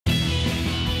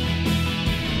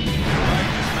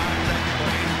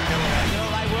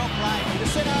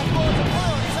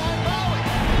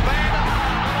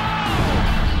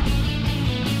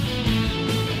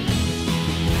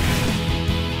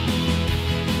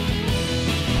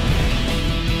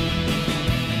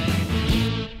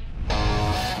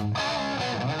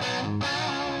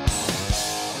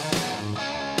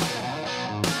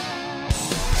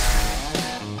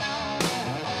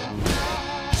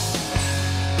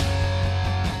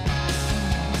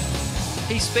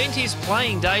He spent his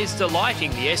playing days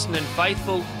delighting the Essendon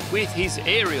faithful with his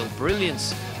aerial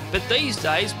brilliance. But these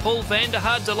days, Paul Vander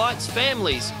Haar delights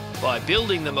families by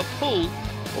building them a pool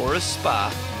or a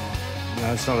spa.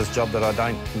 No, it's not a job that I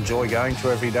don't enjoy going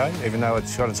to every day, even though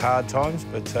it's got its hard times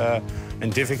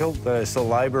and difficult. There's still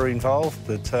labour involved,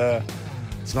 but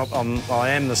it's not. I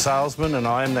am the salesman and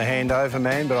I am the handover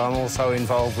man, but I'm also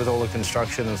involved with all the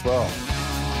construction as well.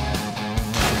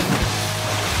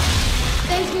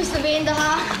 Thanks, Mr. Vander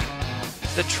Haar.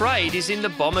 The trade is in the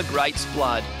Bomber great's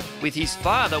blood, with his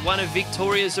father one of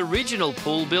Victoria's original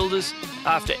pool builders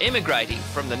after emigrating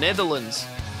from the Netherlands.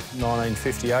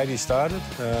 1958 he started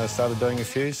doing a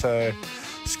few, so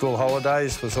school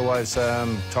holidays was always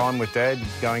time with Dad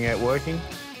going out working,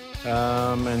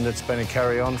 and it's been a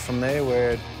carry-on from there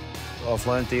where I've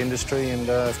learnt the industry and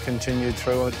I've continued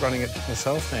through it, running it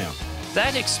myself now.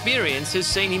 That experience has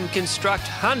seen him construct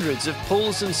hundreds of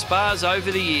pools and spas over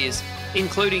the years,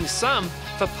 including some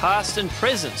for past and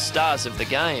present stars of the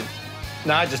game.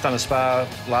 No, I just done a spa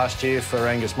last year for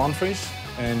Angus Monfries,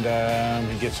 and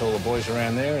he gets all the boys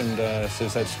around there and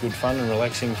says that's good fun and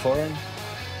relaxing for him.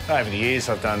 Over the years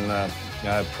I've done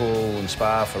pool and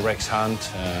spa for Rex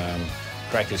Hunt,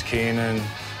 Crackers Kiernan, a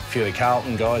few of the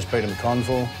Carlton guys, Peter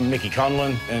McConville, Mickey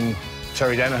Conlon and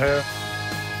Terry Danaher.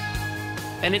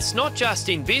 And it's not just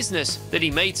in business that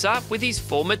he meets up with his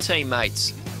former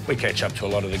teammates. We catch up to a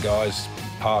lot of the guys,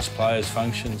 past players,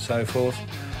 functions, so forth.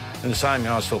 And the same,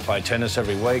 I still play tennis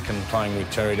every week and playing with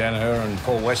Terry Danaher, and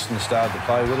Paul Weston started to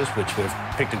play with us, which we've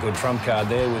picked a good trump card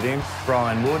there with him.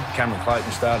 Brian Wood, Cameron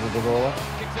Clayton started it all up.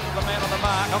 The man on the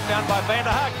mark, knocked down by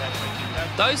Vander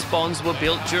Haar. Those bonds were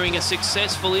built during a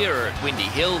successful era at Windy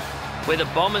Hill, where the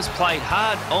Bombers played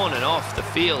hard on and off the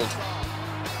field.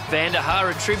 Vander Haar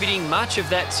attributing much of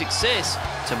that success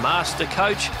to master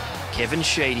coach Kevin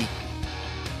Sheedy.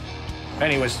 And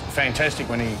he was fantastic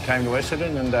when he came to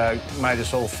Essendon and made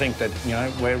us all think that, you know,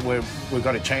 we've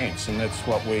got a chance, and that's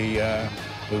what we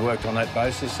worked on that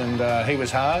basis. And he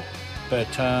was hard, but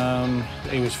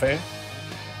he was fair.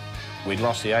 We'd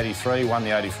lost the 83, won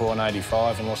the 84 and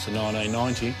 85 and lost the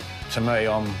 1990. To me,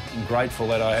 I'm grateful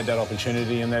that I had that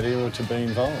opportunity in that era to be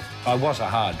involved. I was a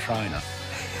hard trainer.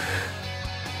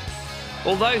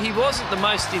 Although he wasn't the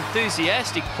most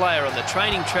enthusiastic player on the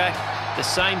training track, the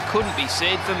same couldn't be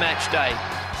said for match day.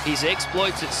 His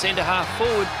exploits at centre-half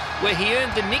forward, where he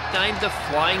earned the nickname the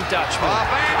Flying Dutchman. A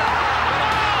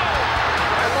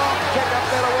long kick up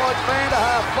there towards Vander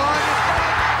Haar. Flying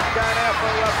is going out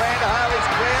for Vander Haar. He's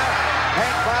clear.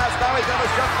 Hand pass, now he's got a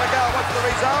shot for goal. What's the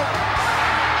result?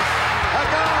 A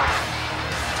goal.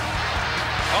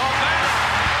 Oh, man.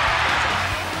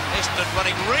 Essendon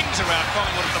running rings around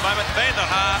Collingwood at the moment. Vander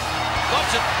Haar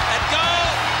lobs it at goal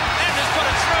and has put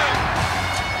it through.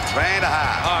 Vander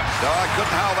Haar. Oh, I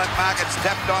couldn't hold that mark. It's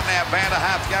tapped on now. Vander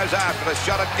Haar goes after the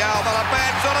shot at goal. Not a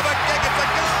bad sort of a kick. It's a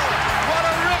goal. What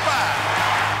a ripper.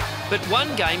 But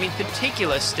one game in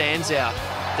particular stands out.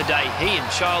 The day he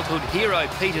and childhood hero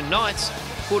Peter Knights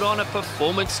put on a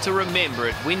performance to remember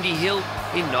at Windy Hill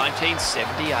in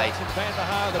 1978. Vander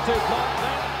Haar, the two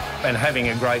points. And having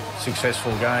a great,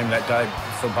 successful game that day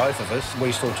for both of us,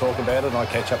 we still talk about it, and I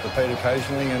catch up with Pete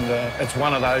occasionally, and it's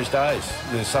one of those days.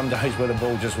 There's some days where the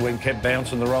ball just kept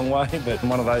bouncing the wrong way, but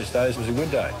one of those days was a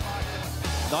good day.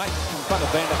 Knights in front of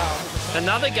Vander Haar.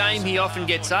 Another game he often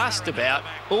gets asked about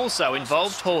also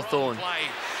involved Hawthorn.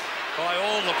 By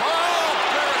all the... Oh,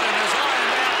 Burden has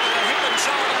ironed out with a hip and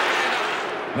shoulder.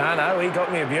 No, he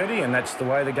got me a beauty, and that's the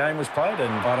way the game was played,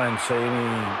 and I don't see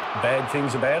any bad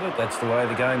things about it. That's the way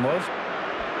the game was.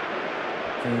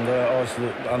 And I was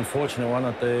the unfortunate one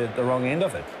at the wrong end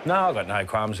of it. No, I've got no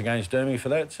qualms against Dermy for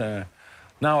that. So,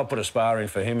 no, I put a spa in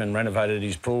for him and renovated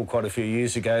his pool quite a few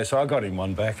years ago, so I got him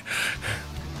one back.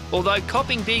 Although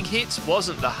copping big hits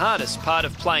wasn't the hardest part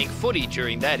of playing footy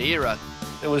during that era.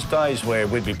 There was days where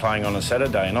we'd be playing on a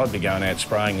Saturday and I'd be going out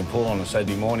spraying the pool on a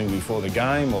Saturday morning before the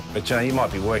game. But you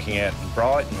might be working out in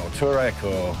Brighton or Toorak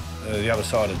or the other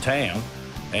side of town,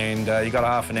 and you got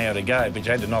half an hour to go, but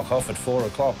you had to knock off at 4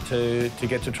 o'clock to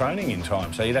get to training in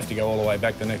time. So you'd have to go all the way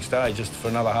back the next day just for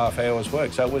another half hour's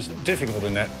work. So it was difficult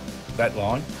in that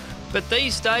line. But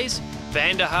these days,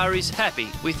 Vander Haar is happy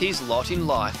with his lot in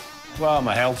life. Well,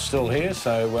 my health's still here,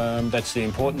 so that's the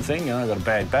important thing. You know, I've got a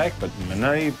bad back, but my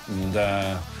knee, and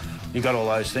you got all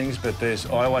those things. But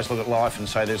I always look at life and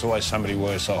say there's always somebody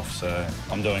worse off, so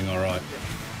I'm doing all right.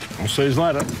 We'll see you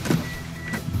later.